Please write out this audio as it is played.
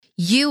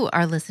You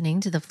are listening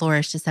to the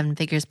Flourish to Seven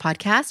Figures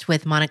podcast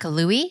with Monica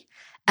Louie,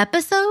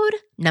 episode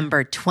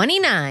number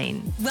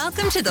 29.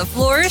 Welcome to the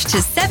Flourish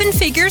to Seven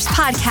Figures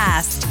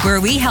podcast,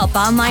 where we help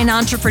online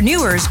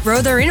entrepreneurs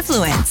grow their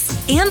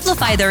influence,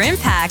 amplify their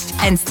impact,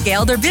 and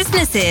scale their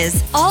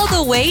businesses all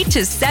the way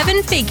to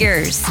seven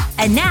figures.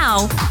 And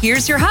now,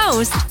 here's your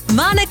host,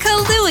 Monica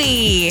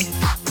Louie.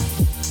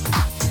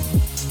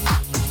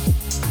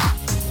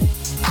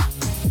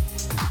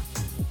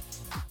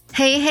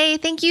 Hey,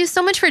 thank you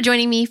so much for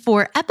joining me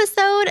for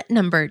episode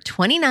number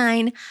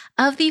 29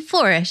 of the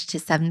Flourish to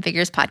Seven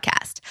Figures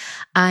podcast.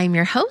 I'm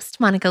your host,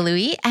 Monica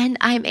Louie, and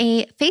I'm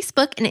a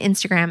Facebook and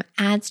Instagram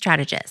ad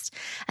strategist.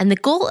 And the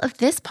goal of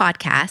this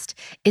podcast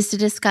is to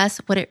discuss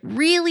what it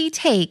really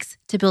takes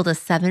to build a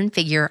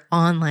seven-figure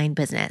online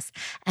business.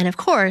 And of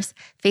course,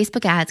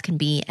 Facebook ads can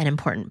be an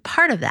important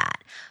part of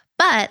that.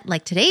 But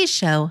like today's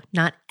show,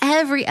 not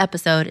every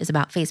episode is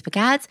about Facebook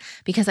ads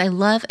because I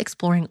love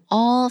exploring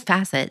all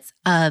facets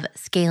of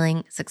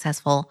scaling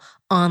successful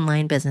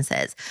online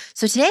businesses.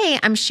 So today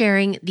I'm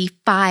sharing the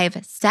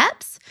 5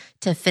 steps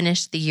to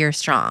finish the year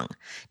strong.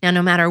 Now,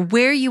 no matter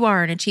where you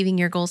are in achieving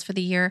your goals for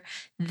the year,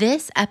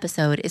 this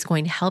episode is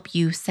going to help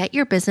you set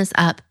your business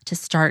up to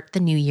start the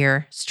new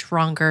year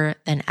stronger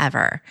than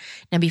ever.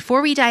 Now,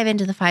 before we dive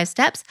into the 5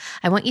 steps,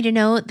 I want you to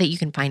know that you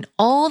can find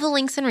all the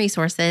links and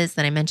resources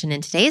that I mentioned in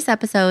today's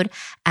episode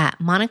at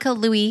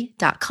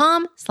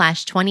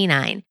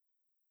monicalouie.com/29.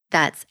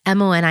 That's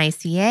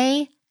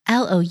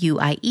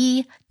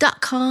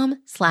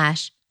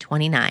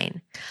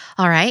MonicaLouie.com/29.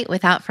 All right,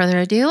 without further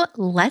ado,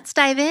 let's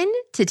dive in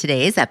to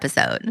today's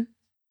episode.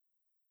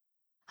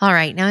 All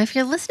right, now if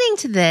you're listening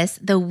to this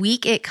the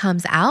week it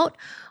comes out,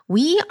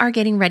 we are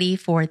getting ready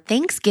for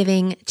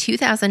Thanksgiving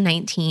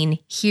 2019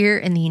 here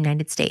in the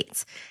United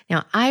States.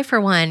 Now, I,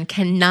 for one,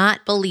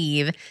 cannot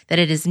believe that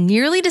it is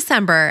nearly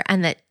December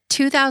and that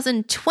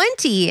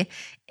 2020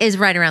 is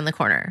right around the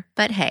corner.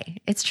 But hey,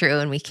 it's true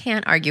and we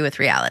can't argue with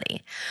reality.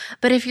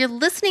 But if you're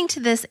listening to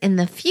this in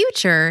the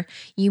future,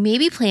 you may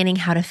be planning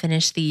how to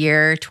finish the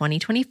year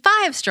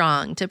 2025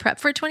 strong to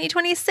prep for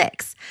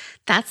 2026.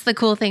 That's the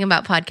cool thing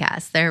about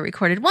podcasts. They're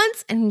recorded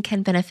once and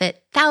can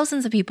benefit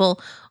thousands of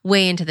people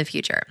way into the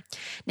future.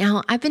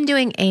 Now, I've been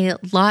doing a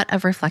lot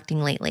of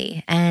reflecting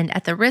lately, and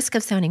at the risk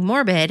of sounding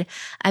morbid,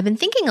 I've been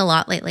thinking a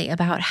lot lately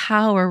about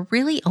how we're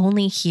really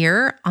only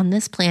here on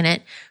this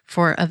planet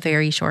for a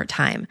very short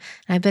time.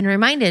 And I've been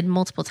reminded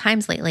multiple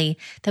times lately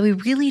that we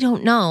really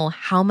don't know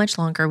how much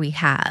longer we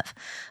have.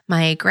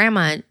 My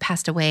grandma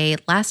passed away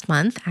last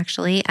month,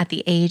 actually, at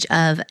the age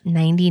of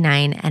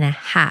 99 and a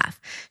half.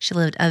 She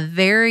lived a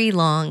very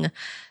long,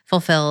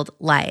 fulfilled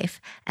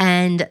life.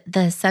 And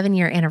the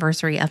 7-year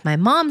anniversary of my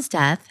mom's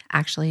death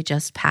actually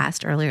just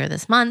passed earlier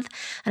this month.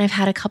 And I've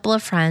had a couple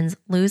of friends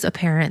lose a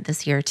parent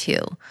this year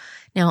too.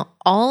 Now,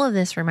 all of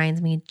this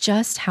reminds me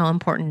just how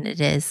important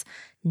it is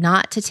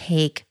not to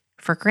take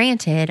for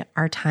granted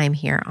our time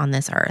here on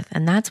this earth.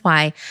 And that's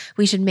why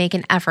we should make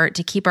an effort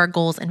to keep our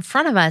goals in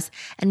front of us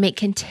and make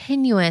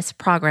continuous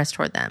progress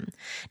toward them.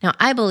 Now,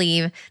 I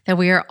believe that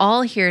we are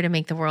all here to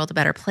make the world a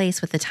better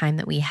place with the time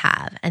that we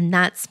have. And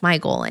that's my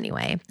goal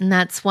anyway. And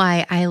that's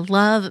why I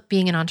love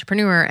being an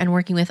entrepreneur and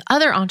working with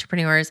other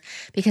entrepreneurs,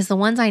 because the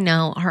ones I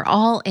know are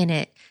all in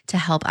it to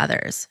help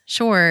others.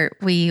 Sure,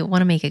 we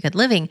want to make a good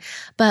living,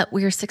 but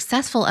we are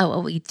successful at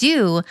what we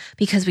do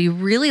because we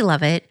really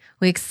love it,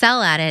 we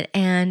excel at it,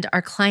 and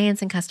our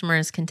clients and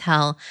customers can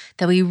tell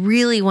that we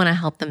really want to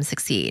help them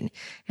succeed.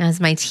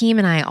 As my team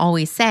and I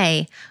always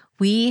say,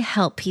 we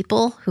help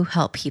people who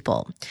help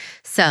people.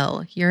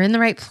 So you're in the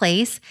right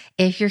place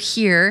if you're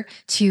here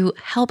to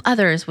help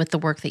others with the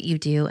work that you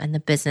do and the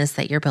business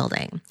that you're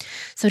building.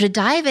 So to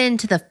dive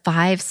into the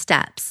 5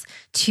 steps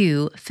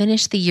to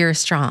finish the year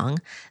strong,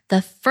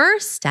 the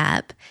first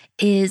step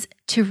is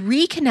to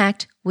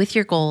reconnect with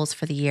your goals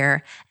for the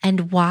year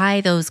and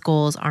why those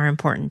goals are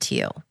important to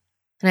you.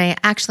 And I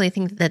actually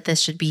think that this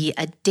should be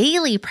a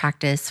daily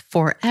practice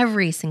for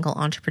every single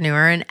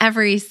entrepreneur and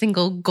every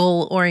single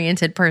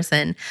goal-oriented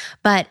person.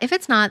 But if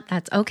it's not,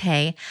 that's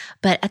okay.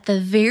 But at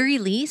the very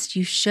least,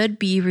 you should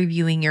be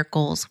reviewing your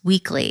goals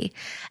weekly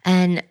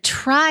and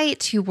try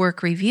to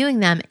work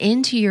reviewing them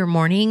into your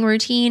morning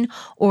routine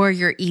or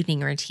your evening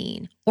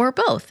routine, or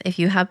both if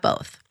you have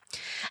both.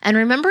 And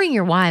remembering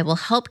your why will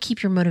help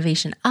keep your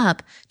motivation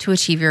up to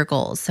achieve your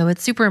goals. So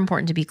it's super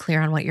important to be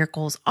clear on what your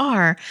goals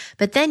are,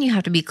 but then you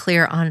have to be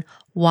clear on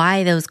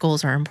why those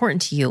goals are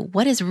important to you.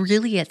 What is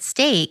really at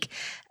stake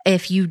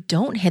if you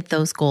don't hit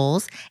those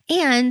goals,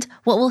 and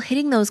what will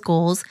hitting those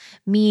goals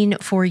mean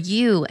for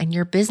you and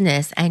your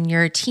business and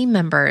your team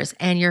members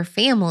and your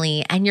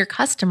family and your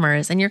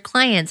customers and your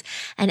clients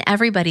and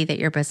everybody that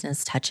your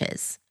business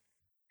touches.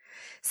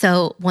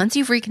 So once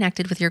you've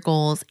reconnected with your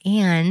goals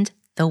and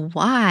the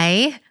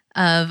why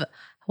of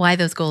why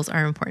those goals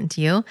are important to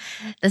you,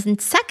 the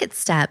second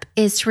step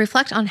is to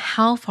reflect on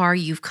how far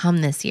you've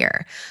come this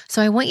year.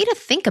 So I want you to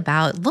think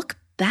about, look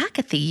back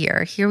at the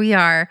year, here we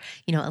are,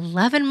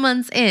 11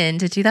 months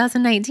into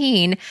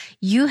 2019,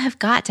 you have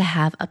got to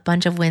have a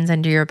bunch of wins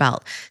under your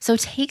belt. So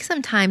take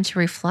some time to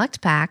reflect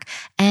back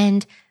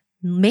and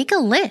make a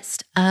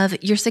list of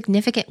your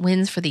significant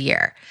wins for the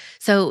year.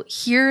 So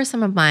here are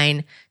some of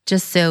mine,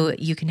 just so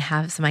you can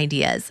have some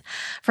ideas.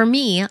 For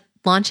me,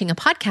 launching a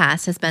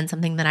podcast has been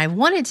something that I've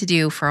wanted to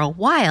do for a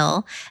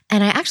while,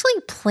 and I actually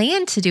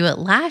planned to do it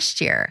last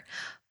year,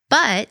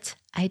 but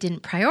I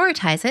didn't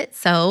prioritize it,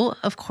 so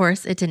of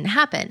course it didn't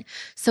happen.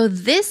 So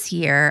this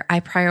year, I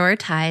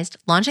prioritized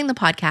launching the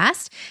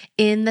podcast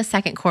in the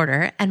second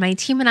quarter, and my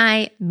team and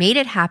I made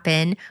it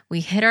happen. We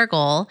hit our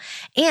goal,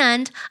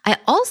 and I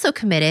also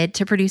committed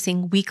to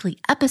producing weekly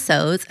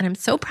episodes, and I'm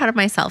so proud of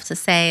myself to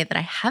say that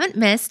I haven't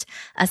missed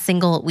a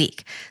single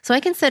week. So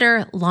I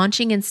consider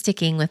launching and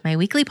sticking with my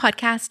weekly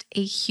podcast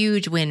a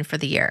huge win for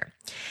the year.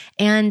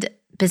 And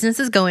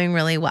business is going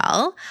really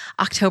well.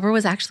 October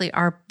was actually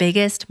our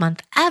biggest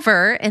month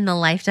ever in the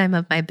lifetime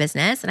of my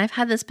business. And I've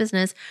had this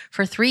business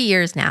for 3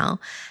 years now.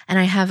 And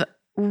I have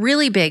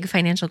really big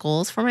financial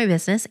goals for my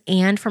business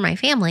and for my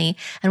family.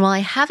 And while I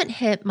haven't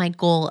hit my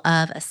goal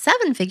of a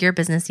 7-figure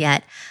business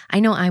yet, I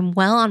know I'm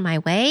well on my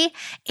way.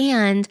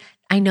 And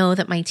I know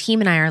that my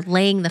team and I are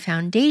laying the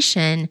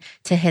foundation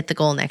to hit the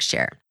goal next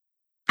year.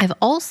 I've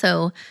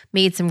also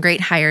made some great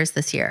hires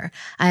this year.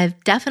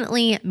 I've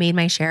definitely made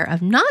my share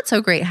of not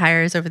so great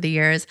hires over the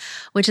years,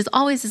 which is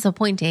always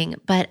disappointing,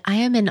 but I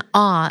am in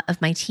awe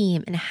of my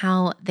team and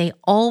how they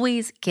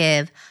always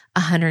give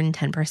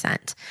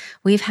 110%.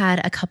 We've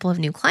had a couple of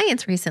new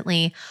clients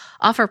recently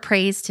offer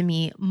praise to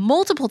me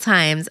multiple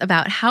times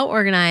about how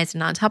organized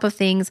and on top of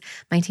things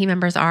my team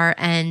members are,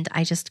 and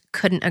I just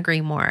couldn't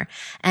agree more.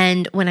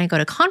 And when I go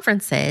to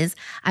conferences,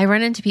 I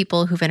run into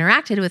people who've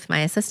interacted with my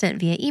assistant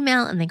via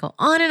email, and they go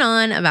on and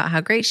on about how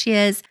great she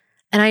is.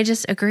 And I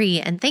just agree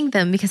and thank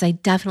them because I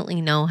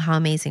definitely know how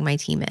amazing my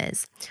team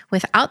is.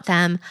 Without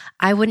them,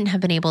 I wouldn't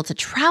have been able to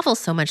travel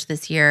so much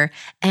this year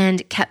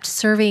and kept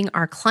serving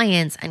our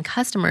clients and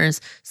customers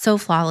so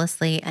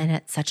flawlessly and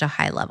at such a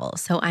high level.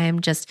 So I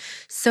am just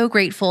so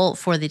grateful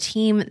for the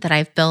team that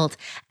I've built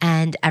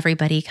and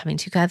everybody coming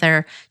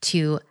together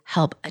to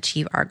help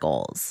achieve our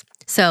goals.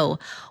 So,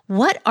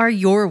 what are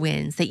your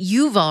wins that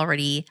you've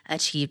already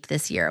achieved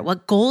this year?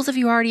 What goals have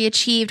you already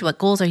achieved? What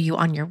goals are you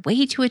on your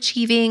way to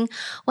achieving?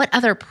 What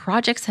other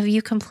projects have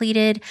you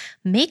completed?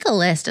 Make a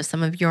list of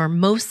some of your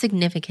most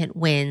significant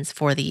wins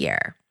for the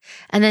year.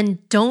 And then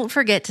don't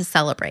forget to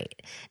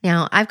celebrate.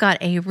 Now, I've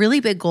got a really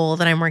big goal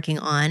that I'm working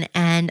on,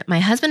 and my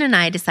husband and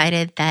I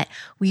decided that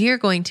we are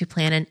going to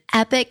plan an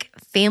epic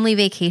family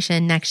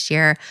vacation next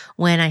year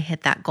when I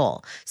hit that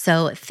goal.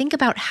 So think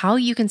about how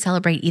you can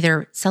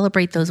either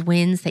celebrate those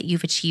wins that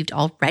you've achieved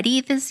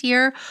already this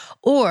year,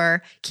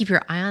 or keep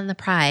your eye on the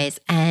prize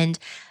and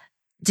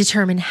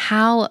determine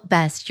how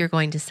best you're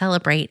going to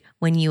celebrate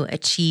when you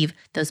achieve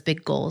those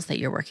big goals that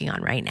you're working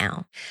on right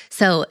now.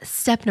 So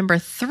step number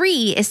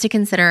 3 is to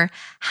consider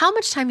how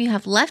much time you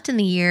have left in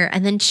the year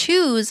and then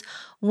choose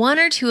 1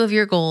 or 2 of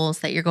your goals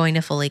that you're going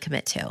to fully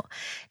commit to.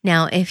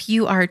 Now, if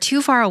you are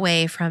too far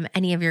away from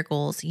any of your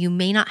goals, you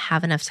may not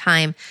have enough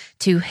time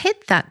to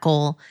hit that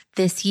goal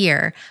this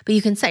year, but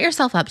you can set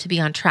yourself up to be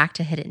on track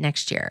to hit it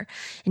next year.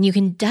 And you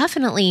can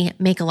definitely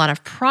make a lot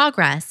of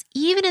progress,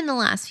 even in the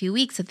last few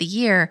weeks of the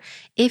year,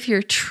 if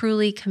you're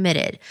truly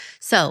committed.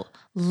 So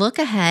look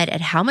ahead at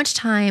how much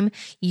time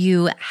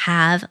you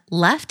have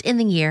left in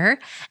the year,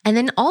 and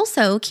then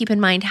also keep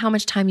in mind how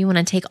much time you want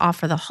to take off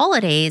for the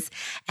holidays,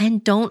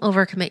 and don't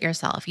overcommit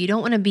yourself. You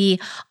don't want to be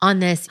on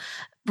this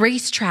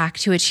racetrack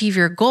to achieve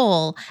your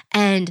goal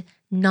and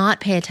not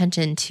pay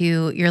attention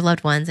to your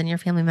loved ones and your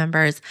family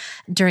members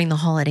during the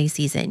holiday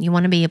season. You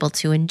want to be able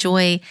to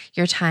enjoy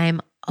your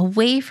time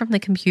away from the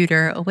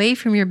computer, away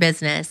from your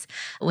business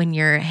when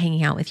you're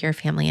hanging out with your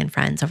family and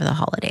friends over the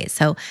holidays.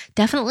 So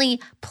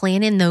definitely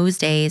plan in those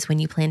days when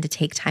you plan to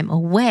take time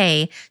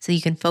away so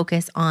you can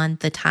focus on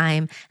the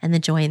time and the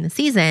joy in the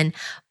season.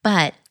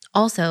 But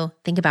also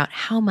think about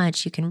how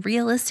much you can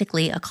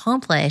realistically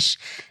accomplish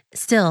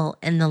still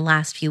in the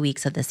last few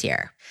weeks of this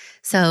year.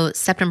 So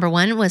step number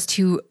 1 was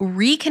to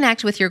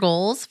reconnect with your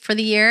goals for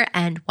the year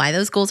and why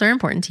those goals are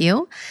important to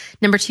you.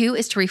 Number 2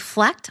 is to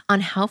reflect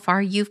on how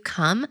far you've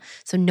come.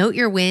 So note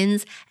your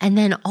wins, and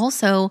then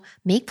also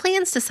make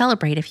plans to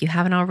celebrate if you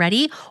haven't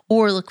already,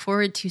 or look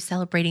forward to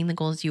celebrating the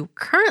goals you're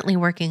currently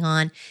working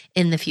on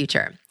in the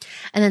future.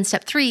 And then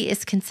step 3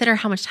 is consider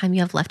how much time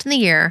you have left in the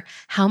year,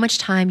 how much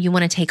time you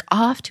want to take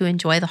off to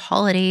enjoy the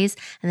holidays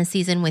and the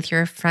season with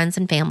your friends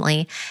and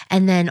family,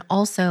 and then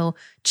also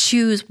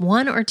choose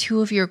 1 or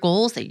 2 of your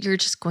goals that you're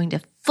just going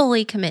to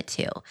fully commit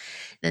to.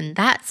 Then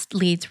that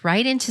leads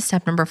right into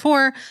step number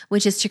 4,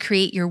 which is to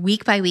create your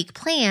week by week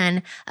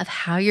plan of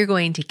how you're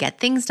going to get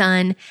things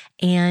done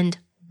and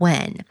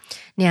when.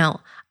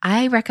 Now,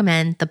 I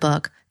recommend the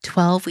book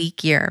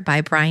 12-Week Year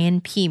by Brian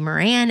P.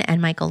 Moran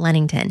and Michael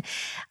Lennington.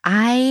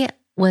 I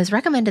was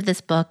recommended this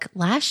book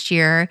last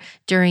year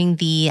during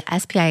the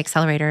SPI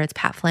Accelerator. It's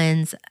Pat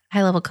Flynn's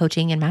high-level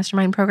coaching and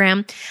mastermind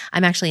program.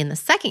 I'm actually in the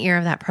second year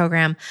of that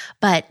program,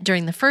 but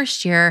during the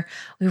first year,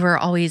 we were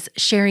always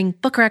sharing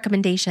book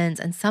recommendations,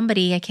 and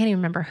somebody, I can't even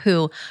remember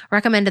who,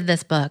 recommended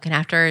this book. And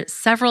after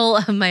several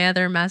of my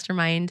other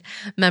mastermind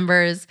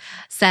members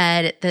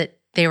said that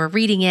they were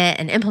reading it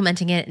and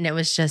implementing it, and it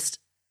was just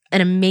an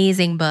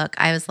amazing book,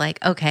 I was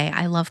like, okay,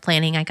 I love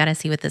planning. I got to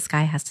see what this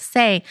guy has to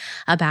say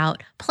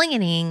about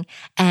planning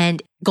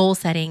and goal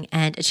setting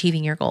and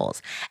achieving your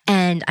goals.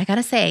 And I got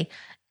to say,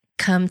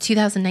 come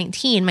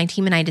 2019, my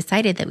team and I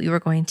decided that we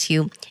were going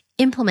to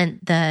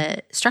implement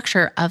the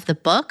structure of the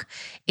book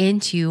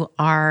into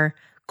our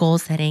goal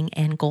setting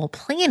and goal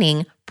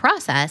planning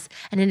process.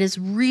 And it has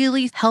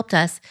really helped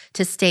us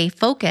to stay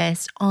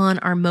focused on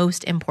our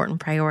most important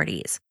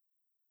priorities.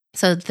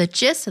 So the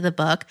gist of the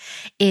book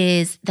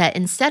is that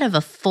instead of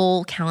a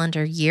full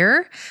calendar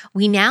year,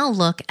 we now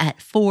look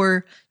at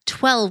 4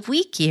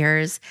 12-week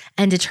years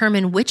and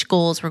determine which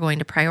goals we're going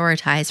to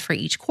prioritize for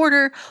each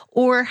quarter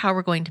or how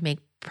we're going to make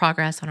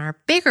progress on our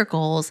bigger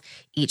goals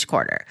each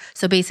quarter.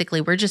 So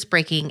basically, we're just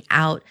breaking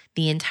out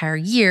the entire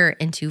year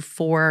into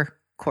 4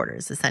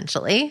 quarters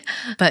essentially,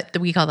 but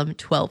we call them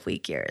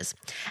 12-week years.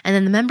 And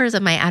then the members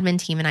of my admin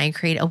team and I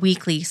create a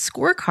weekly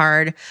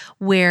scorecard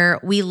where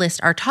we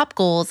list our top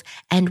goals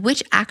and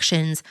which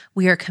actions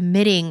we are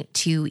committing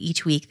to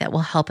each week that will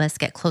help us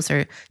get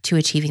closer to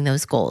achieving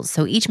those goals.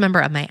 So each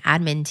member of my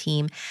admin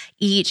team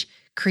each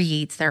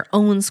creates their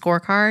own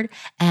scorecard,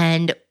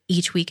 and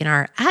each week in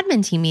our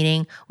admin team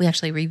meeting, we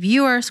actually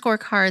review our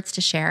scorecards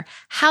to share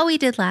how we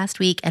did last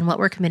week and what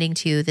we're committing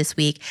to this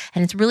week.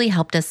 And it's really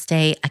helped us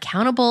stay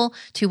accountable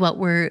to what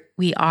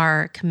we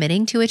are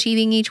committing to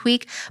achieving each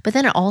week. But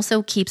then it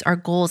also keeps our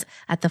goals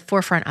at the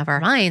forefront of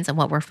our minds and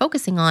what we're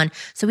focusing on,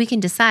 so we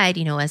can decide,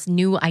 as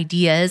new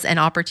ideas and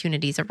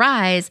opportunities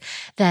arise,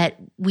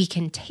 that we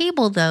can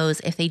table those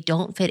if they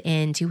don't fit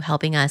into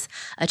helping us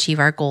achieve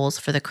our goals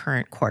for the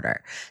current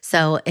quarter.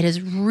 So it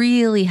has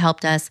really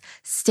helped us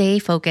stay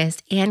focused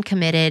and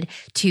committed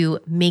to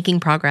making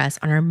progress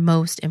on our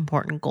most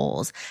important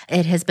goals.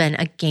 It has been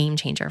a game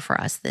changer for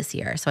us this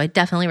year. So I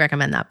definitely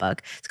recommend that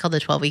book. It's called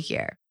The 12-Week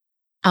Year.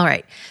 All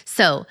right.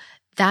 So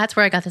that's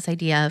where I got this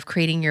idea of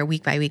creating your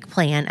week by week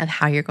plan of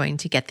how you're going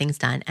to get things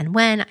done and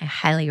when. I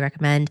highly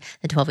recommend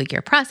the 12-week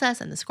year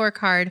process and the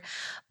scorecard.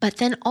 But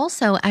then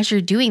also, as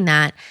you're doing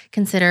that,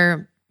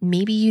 consider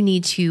maybe you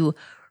need to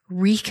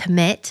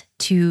recommit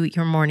to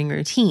your morning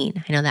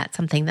routine. I know that's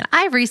something that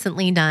I've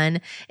recently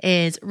done,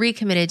 is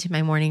recommitted to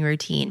my morning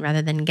routine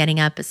rather than getting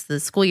up as the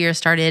school year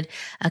started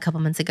a couple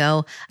months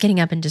ago,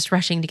 getting up and just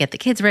rushing to get the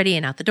kids ready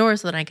and out the door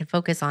so that I could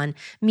focus on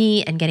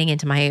me and getting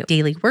into my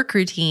daily work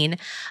routine.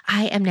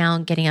 I am now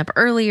getting up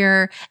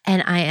earlier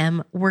and I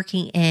am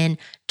working in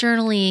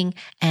journaling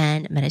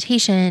and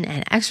meditation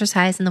and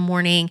exercise in the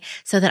morning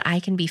so that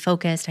I can be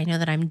focused. I know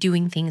that I'm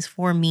doing things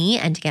for me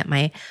and to get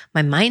my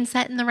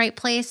mindset in the right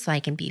place so I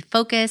can be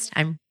focused.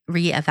 I'm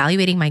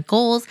reevaluating my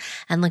goals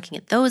and looking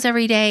at those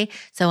every day.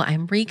 So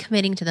I'm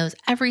recommitting to those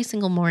every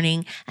single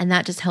morning. And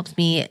that just helps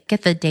me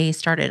get the day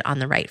started on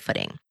the right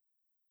footing.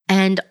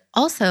 And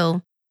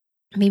also,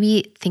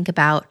 maybe think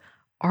about,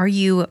 are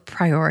you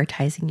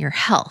prioritizing your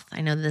health?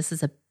 I know this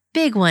is a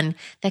big one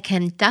that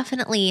can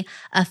definitely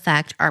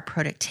affect our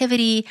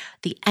productivity,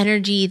 the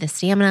energy, the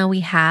stamina we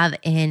have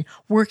in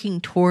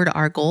working toward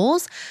our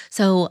goals.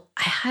 So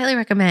I highly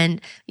recommend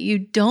you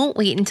don't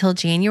wait until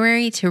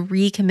January to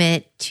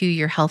recommit to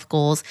your health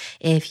goals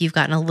if you've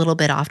gotten a little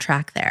bit off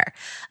track there.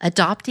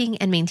 Adopting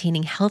and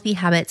maintaining healthy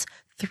habits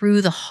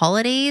through the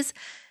holidays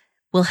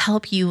will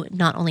help you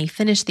not only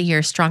finish the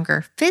year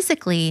stronger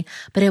physically,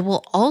 but it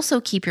will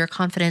also keep your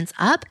confidence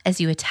up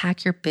as you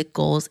attack your big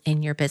goals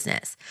in your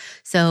business.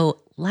 So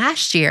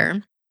last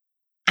year,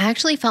 I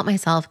actually felt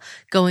myself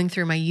going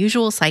through my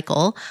usual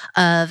cycle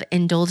of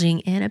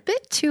indulging in a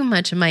bit too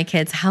much of my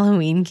kids'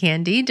 Halloween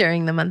candy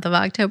during the month of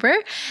October.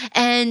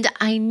 And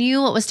I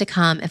knew what was to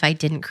come if I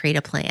didn't create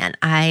a plan.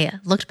 I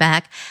looked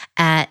back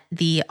at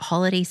the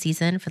holiday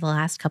season for the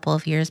last couple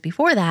of years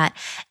before that,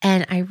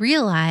 and I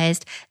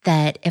realized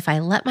that if I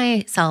let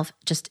myself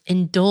just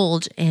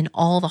indulge in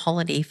all the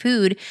holiday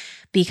food,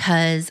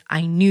 because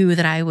I knew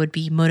that I would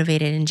be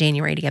motivated in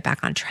January to get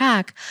back on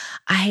track,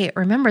 I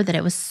remember that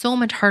it was so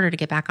much harder to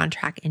get back on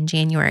track in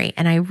January.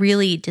 And I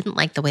really didn't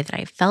like the way that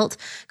I felt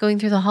going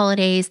through the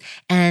holidays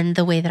and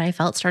the way that I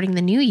felt starting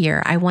the new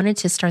year. I wanted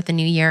to start the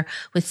new year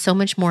with so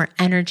much more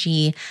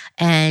energy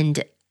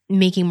and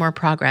making more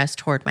progress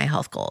toward my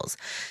health goals.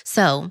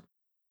 So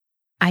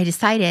I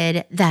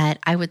decided that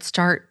I would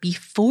start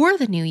before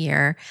the new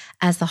year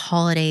as the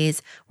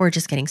holidays were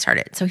just getting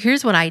started. So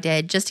here's what I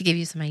did, just to give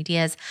you some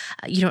ideas.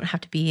 You don't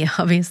have to be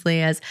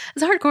obviously as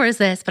hardcore as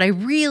this, but I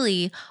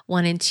really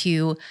wanted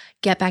to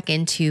get back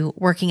into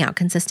working out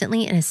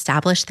consistently and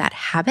establish that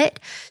habit.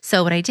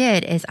 So what I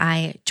did is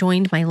I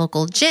joined my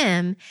local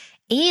gym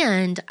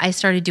and I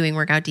started doing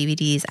workout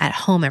DVDs at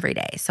home every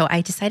day. So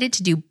I decided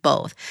to do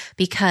both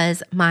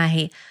because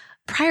my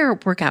prior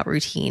workout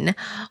routine,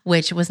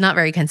 which was not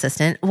very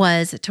consistent,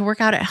 was to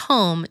work out at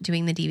home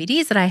doing the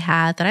DVDs that I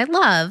had that I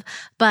love,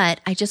 but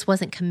I just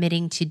wasn't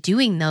committing to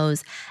doing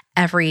those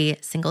every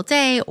single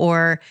day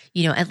or,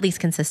 at least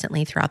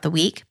consistently throughout the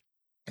week.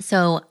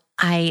 So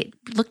I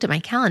looked at my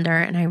calendar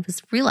and I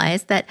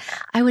realized that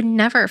I would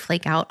never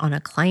flake out on a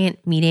client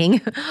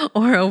meeting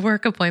or a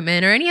work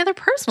appointment or any other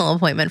personal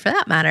appointment for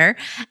that matter.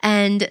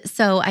 And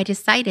so I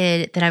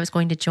decided that I was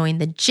going to join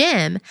the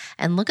gym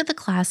and look at the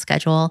class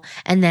schedule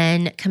and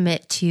then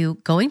commit to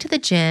going to the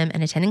gym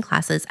and attending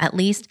classes at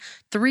least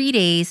 3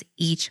 days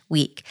each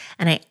week.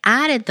 And I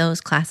added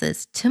those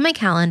classes to my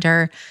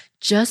calendar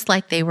just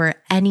like they were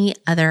any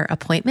other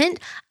appointment.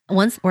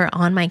 Once we're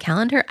on my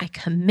calendar, I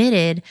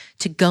committed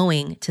to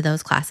going to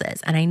those classes.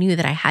 And I knew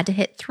that I had to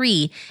hit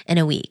 3 in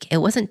a week. It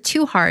wasn't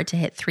too hard to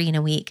hit 3 in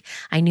a week.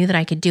 I knew that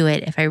I could do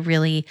it if I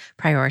really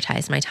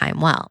prioritized my time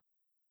well.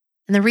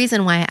 And the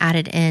reason why I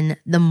added in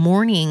the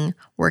morning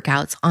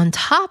workouts on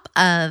top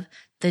of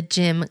the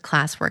gym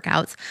class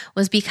workouts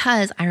was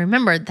because I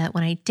remembered that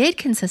when I did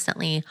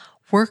consistently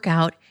work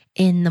out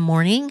in the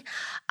morning,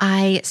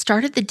 I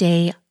started the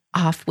day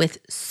off with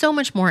so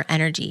much more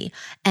energy.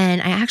 And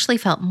I actually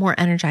felt more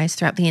energized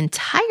throughout the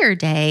entire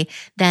day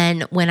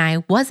than when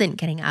I wasn't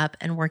getting up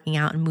and working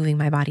out and moving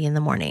my body in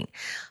the morning.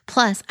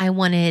 Plus, I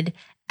wanted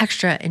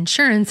extra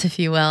insurance, if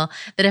you will,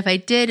 that if I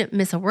did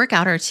miss a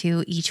workout or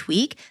two each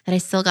week, that I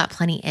still got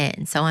plenty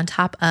in. So on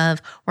top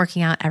of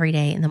working out every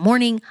day in the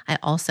morning, I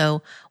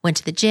also went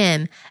to the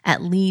gym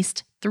at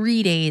least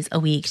 3 days a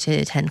week to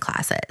attend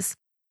classes.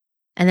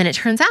 And then it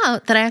turns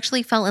out that I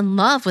actually fell in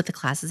love with the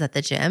classes at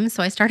the gym.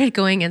 So I started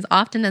going as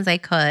often as I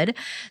could.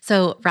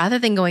 So rather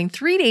than going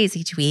 3 days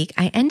each week,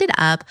 I ended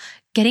up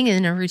getting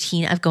in a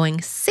routine of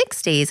going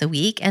 6 days a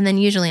week. And then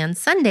usually on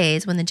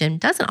Sundays, when the gym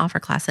doesn't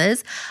offer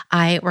classes,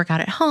 I work out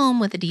at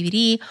home with a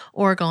DVD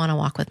or go on a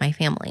walk with my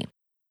family.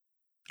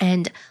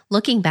 And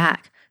looking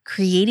back,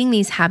 creating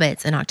these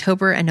habits in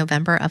October and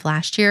November of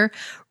last year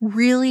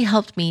really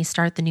helped me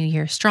start the new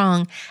year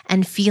strong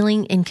and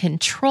feeling in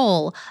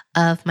control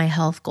of my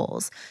health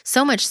goals.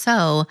 So much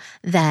so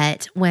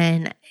that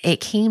when it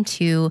came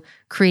to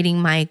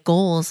creating my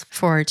goals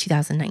for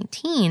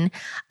 2019,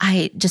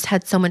 I just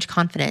had so much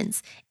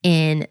confidence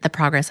in the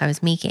progress I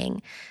was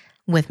making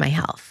with my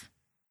health.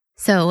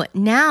 So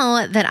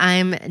now that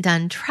I'm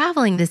done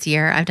traveling this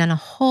year, I've done a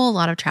whole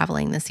lot of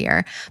traveling this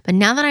year, but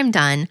now that I'm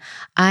done,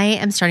 I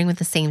am starting with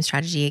the same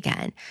strategy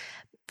again.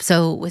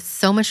 So with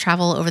so much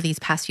travel over these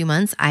past few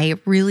months, I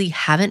really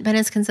haven't been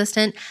as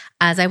consistent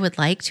as I would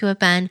like to have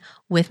been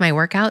with my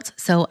workouts.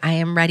 So I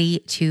am ready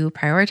to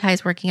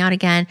prioritize working out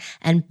again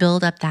and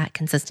build up that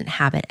consistent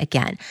habit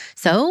again.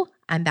 So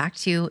I'm back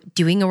to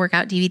doing a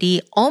workout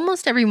DVD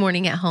almost every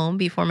morning at home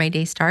before my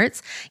day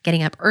starts,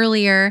 getting up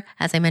earlier.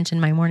 As I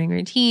mentioned, my morning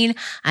routine,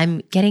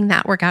 I'm getting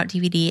that workout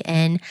DVD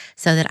in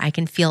so that I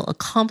can feel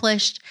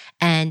accomplished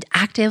and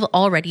active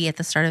already at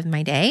the start of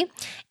my day.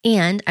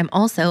 And I'm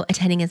also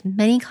attending as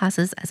many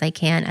classes as I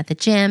can at the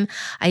gym.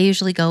 I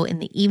usually go in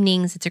the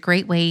evenings. It's a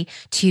great way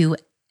to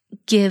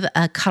give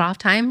a cutoff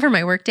time for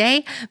my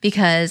workday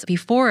because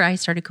before I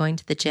started going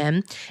to the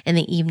gym in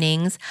the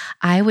evenings,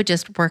 I would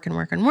just work and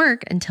work and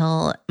work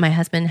until my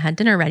husband had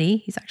dinner ready.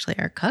 He's actually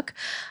our cook.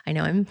 I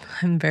know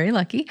I'm very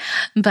lucky.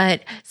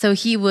 But so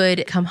he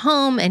would come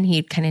home and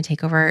he'd kind of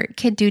take over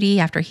kid duty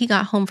after he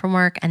got home from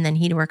work, and then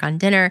he'd work on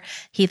dinner.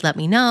 He'd let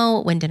me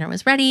know when dinner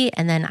was ready,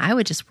 and then I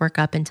would just work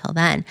up until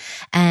then.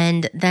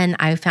 And then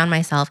I found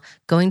myself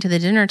going to the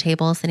dinner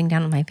table, sitting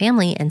down with my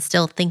family and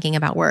still thinking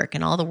about work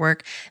and all the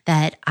work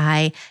that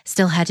I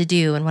still had to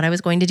do and what I was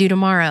going to do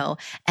tomorrow.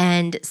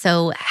 And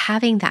so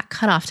having that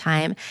cutoff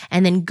time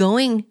and then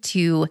going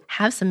to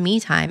have some me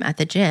time at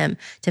the gym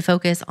to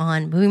focus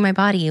on moving my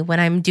body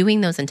when I'm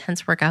doing those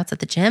intense workouts at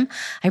the gym,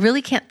 I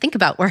really can't think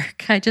about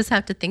work. I just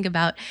have to think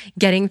about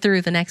getting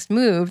through the next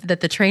move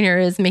that the trainer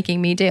is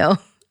making me do.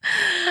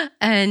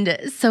 And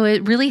so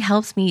it really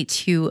helps me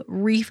to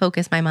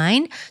refocus my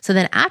mind so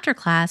that after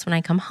class, when I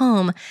come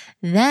home,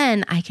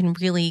 then I can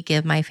really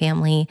give my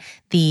family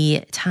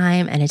the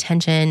time and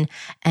attention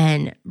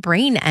and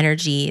brain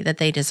energy that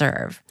they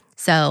deserve.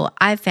 So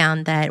I've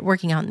found that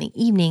working out in the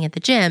evening at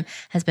the gym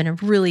has been a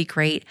really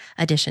great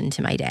addition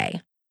to my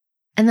day.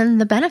 And then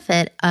the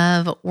benefit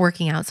of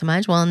working out so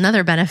much, well,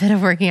 another benefit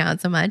of working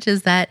out so much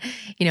is that,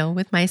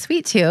 with my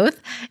sweet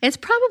tooth, it's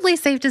probably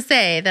safe to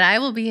say that I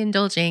will be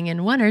indulging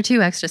in 1 or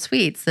 2 extra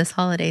sweets this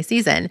holiday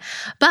season.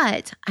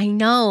 But I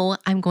know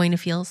I'm going to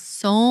feel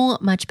so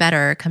much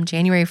better come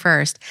January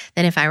 1st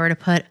than if I were to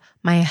put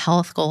my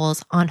health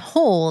goals on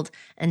hold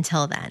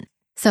until then.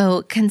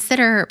 So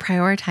consider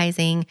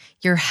prioritizing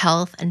your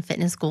health and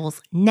fitness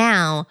goals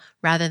now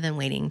rather than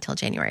waiting till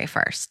January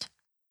 1st.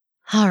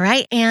 All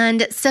right.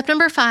 And step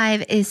number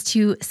 5 is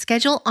to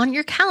schedule on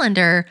your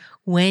calendar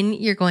when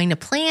you're going to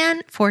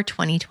plan for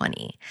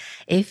 2020,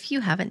 if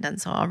you haven't done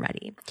so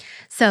already.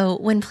 So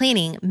when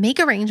planning, make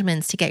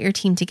arrangements to get your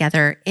team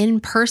together in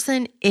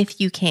person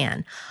if you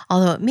can,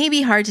 although it may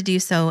be hard to do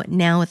so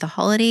now with the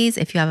holidays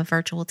if you have a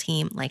virtual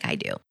team like I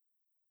do.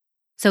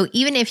 So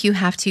even if you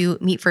have to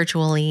meet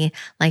virtually,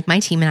 like my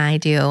team and I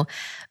do,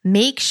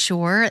 make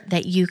sure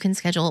that you can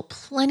schedule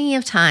plenty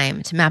of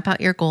time to map out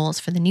your goals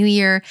for the new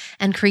year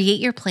and create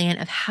your plan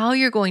of how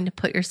you're going to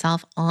put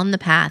yourself on the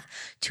path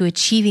to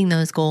achieving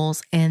those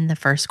goals in the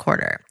first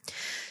quarter.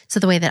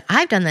 So the way that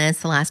I've done this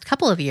the last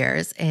couple of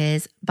years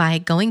is by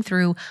going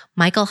through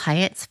Michael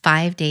Hyatt's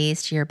 5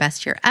 Days to Your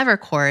Best Year Ever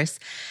course.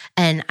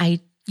 And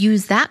I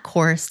use that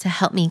course to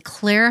help me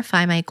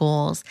clarify my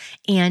goals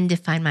and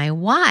define my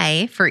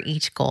why for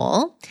each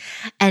goal.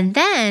 And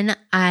then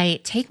I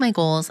take my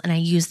goals and I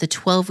use the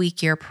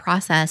 12-week year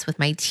process with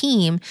my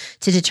team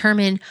to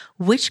determine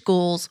which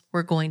goals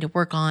we're going to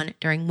work on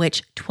during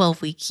which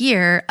 12-week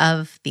year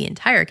of the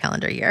entire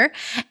calendar year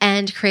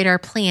and create our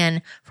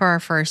plan for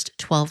our first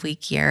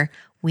 12-week year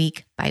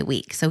week by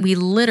week. So we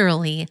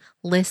literally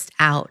list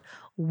out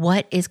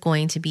what is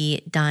going to be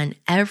done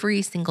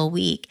every single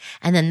week.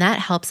 And then that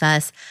helps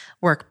us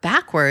work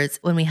backwards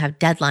when we have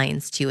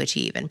deadlines to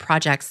achieve and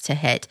projects to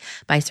hit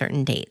by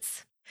certain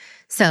dates.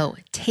 So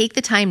take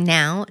the time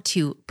now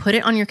to put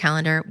it on your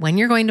calendar when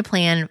you're going to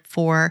plan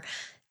for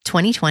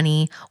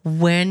 2020,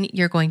 when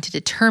you're going to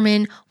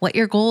determine what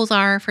your goals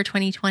are for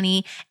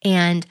 2020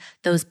 and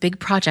those big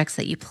projects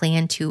that you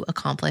plan to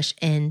accomplish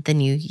in the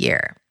new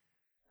year.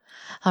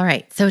 All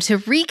right, so to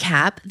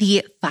recap,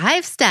 the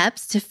 5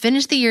 steps to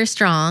finish the year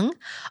strong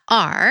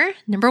are,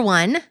 number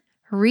 1,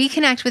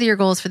 reconnect with your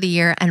goals for the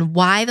year and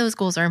why those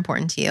goals are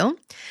important to you.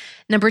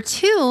 Number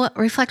 2,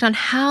 reflect on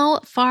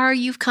how far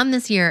you've come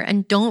this year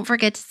and don't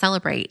forget to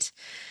celebrate.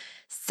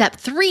 Step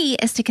 3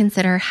 is to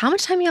consider how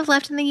much time you have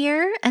left in the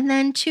year and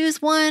then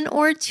choose 1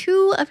 or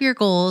 2 of your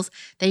goals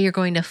that you're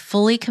going to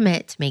fully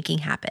commit to making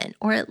happen,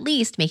 or at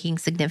least making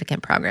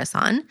significant progress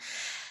on.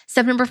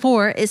 Step number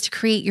 4 is to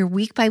create your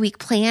week-by-week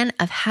plan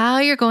of how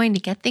you're going to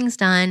get things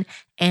done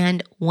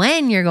and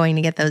when you're going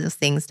to get those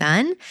things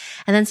done.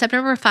 And then step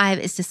number 5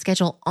 is to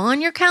schedule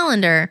on your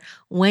calendar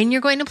when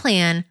you're going to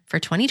plan for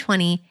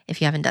 2020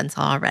 if you haven't done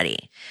so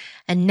already.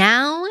 And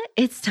now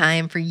it's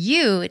time for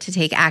you to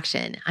take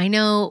action. I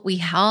know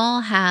we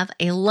all have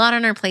a lot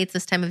on our plates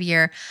this time of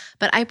year,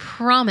 but I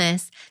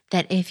promise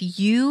that if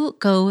you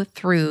go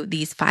through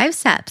these 5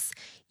 steps,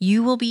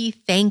 you will be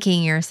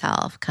thanking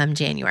yourself come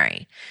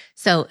January.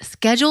 So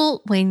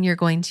schedule when you're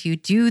going to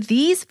do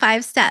these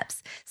 5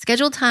 steps.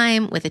 Schedule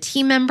time with a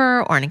team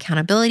member or an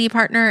accountability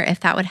partner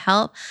if that would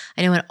help.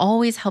 I know it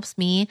always helps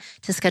me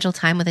to schedule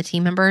time with a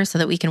team member so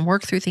that we can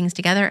work through things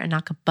together and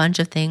knock a bunch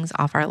of things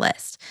off our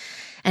list.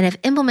 And if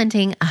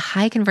implementing a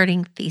high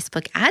converting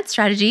Facebook ad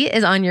strategy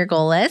is on your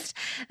goal list,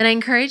 then I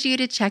encourage you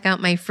to check out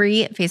my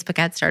free Facebook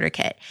ad starter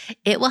kit.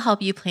 It will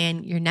help you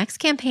plan your next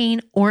campaign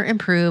or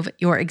improve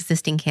your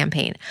existing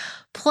campaign.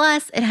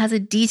 Plus, it has a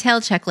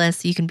detailed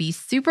checklist so you can be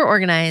super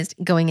organized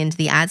going into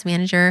the ads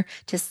manager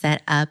to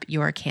set up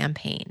your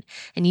campaign.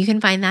 And you can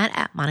find that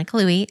at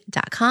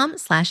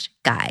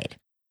monicalouie.com/guide.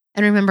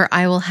 And remember,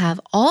 I will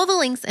have all the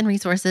links and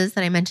resources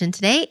that I mentioned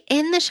today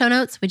in the show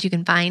notes, which you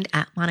can find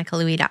at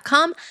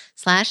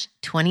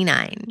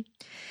monicalouie.com/29.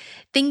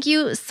 Thank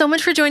you so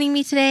much for joining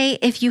me today.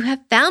 If you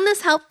have found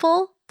this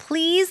helpful,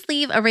 please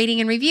leave a rating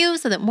and review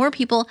so that more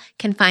people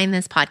can find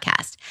this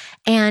podcast.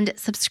 And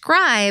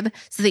subscribe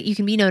so that you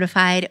can be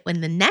notified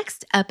when the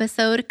next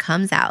episode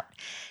comes out.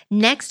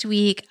 Next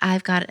week,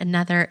 I've got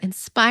another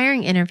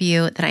inspiring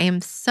interview that I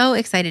am so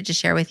excited to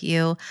share with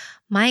you.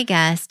 My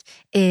guest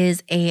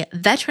is a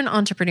veteran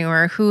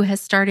entrepreneur who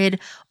has started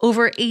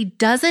over a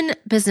dozen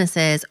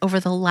businesses over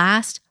the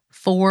last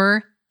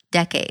 4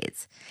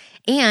 decades.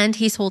 And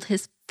he sold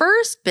his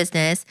first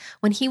business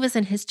when he was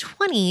in his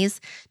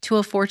 20s to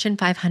a Fortune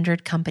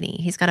 500 company.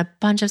 He's got a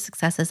bunch of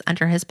successes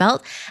under his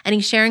belt, and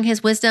he's sharing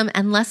his wisdom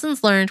and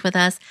lessons learned with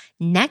us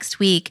next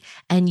week,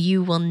 and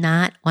you will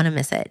not want to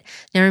miss it.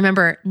 Now,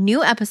 remember,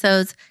 new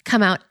episodes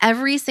come out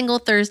every single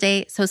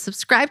Thursday, so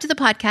subscribe to the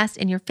podcast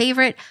in your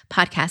favorite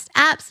podcast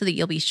app so that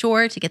you'll be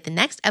sure to get the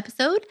next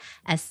episode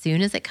as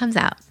soon as it comes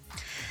out.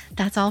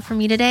 That's all from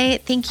me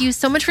today. Thank you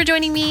so much for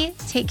joining me.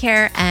 Take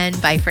care,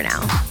 and bye for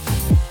now.